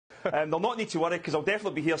They'll not need to worry because I'll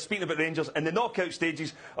definitely be here speaking about Rangers in the knockout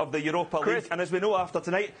stages of the Europa League. And as we know after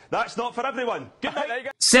tonight, that's not for everyone. Good night.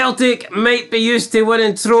 Celtic might be used to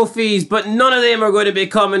winning trophies, but none of them are going to be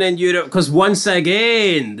coming in Europe because once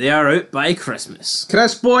again, they are out by Christmas.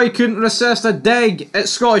 Kris Boyd couldn't resist a dig at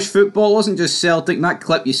Scottish football. It wasn't just Celtic. And that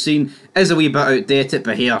clip you've seen is a wee bit outdated,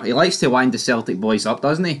 but here, he likes to wind the Celtic boys up,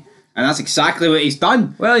 doesn't he? And that's exactly what he's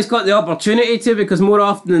done. Well, he's got the opportunity to, because more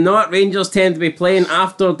often than not, Rangers tend to be playing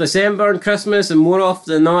after December and Christmas, and more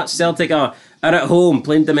often than not, Celtic are at home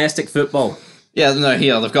playing domestic football. Yeah, they're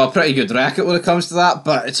here. They've got a pretty good racket when it comes to that,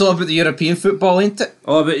 but it's all about the European football, ain't it?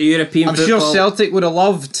 All about the European football. I'm sure Celtic would have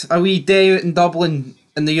loved a wee day out in Dublin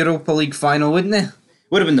in the Europa League final, wouldn't they?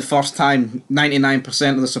 Would have been the first time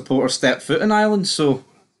 99% of the supporters stepped foot in Ireland, so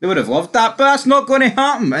they would have loved that, but that's not going to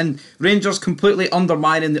happen. And Rangers completely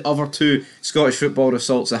undermining the other two Scottish football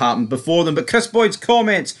results that happened before them. But Kris Boyd's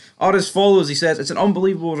comments are as follows. He says, it's an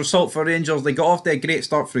unbelievable result for Rangers. They got off to a great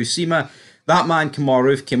start through Sima. That man,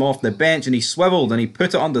 Kamaru, came off the bench and he swiveled and he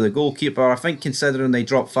put it under the goalkeeper. I think considering they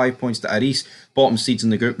dropped 5 points to Aris, bottom seeds in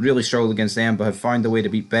the group, really struggled against them, but have found a way to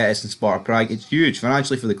beat Betis and Sparta Prague. It's huge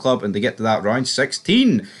financially for the club and they get to that round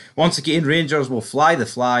 16. Once again, Rangers will fly the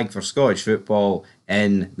flag for Scottish football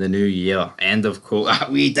in the new year. End of quote.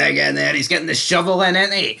 We dig in there. He's getting the shovel in,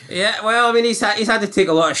 isn't he? Yeah, well, I mean, he's had to take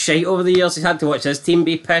a lot of shite over the years. He's had to watch his team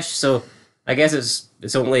be pished, so I guess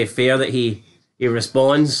it's only fair that he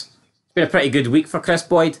responds. It's been a pretty good week for Kris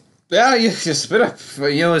Boyd. Yeah, it's been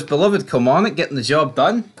his beloved Kilmarnock getting the job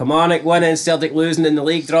done. Kilmarnock winning, Celtic losing in the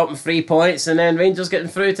league, dropping 3 points, and then Rangers getting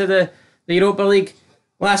through to the Europa League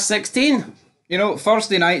last 16.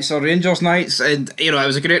 Thursday nights are Rangers nights, and it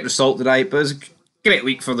was a great result tonight, but it was a great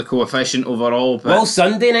week for the coefficient overall. But will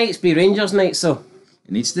Sunday nights be Rangers nights, though?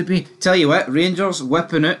 It needs to be. Tell you what, Rangers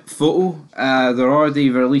whipping out photo. They're already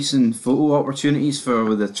releasing photo opportunities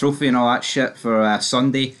with the trophy and all that shit for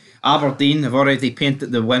Sunday. Aberdeen have already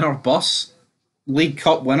painted the winner bus. League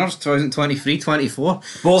Cup winners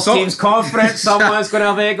 2023-24. Both teams confident someone's going to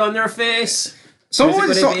have egg on their face.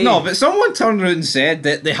 Someone turned around and said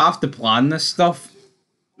that they have to plan this stuff.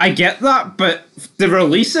 I get that, but to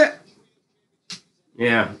release it.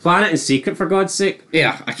 Yeah, plan it in secret for God's sake.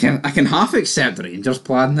 Yeah, I can half accept Rangers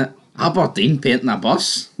planning it. Aberdeen painting a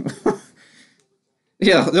bus.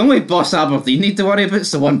 Yeah, the only bus Aberdeen need to worry about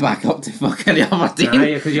is the one back up to fucking Aberdeen.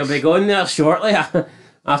 Yeah, because you'll be going there shortly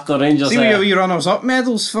after Rangers. See your wee runners-up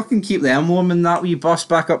medals, fucking keep them warm in that wee bus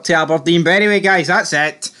back up to Aberdeen. But anyway, guys, that's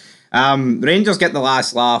it. Rangers get the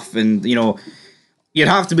last laugh, and you'd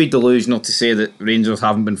have to be delusional to say that Rangers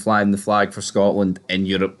haven't been flying the flag for Scotland in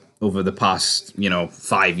Europe over the past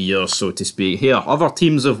 5 years, so to speak. Here, other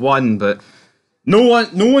teams have won, but no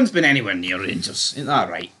one's been anywhere near Rangers. Isn't that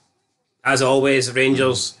right? As always,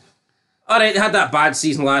 Rangers, alright, they had that bad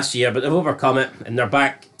season last year, but they've overcome it and they're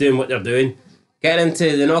back doing what they're doing. Getting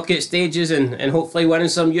into the knockout stages and hopefully winning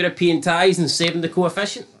some European ties and saving the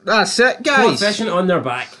coefficient. That's it, guys. Coefficient on their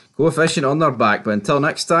back. Coefficient on their back, but until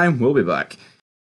next time, we'll be back.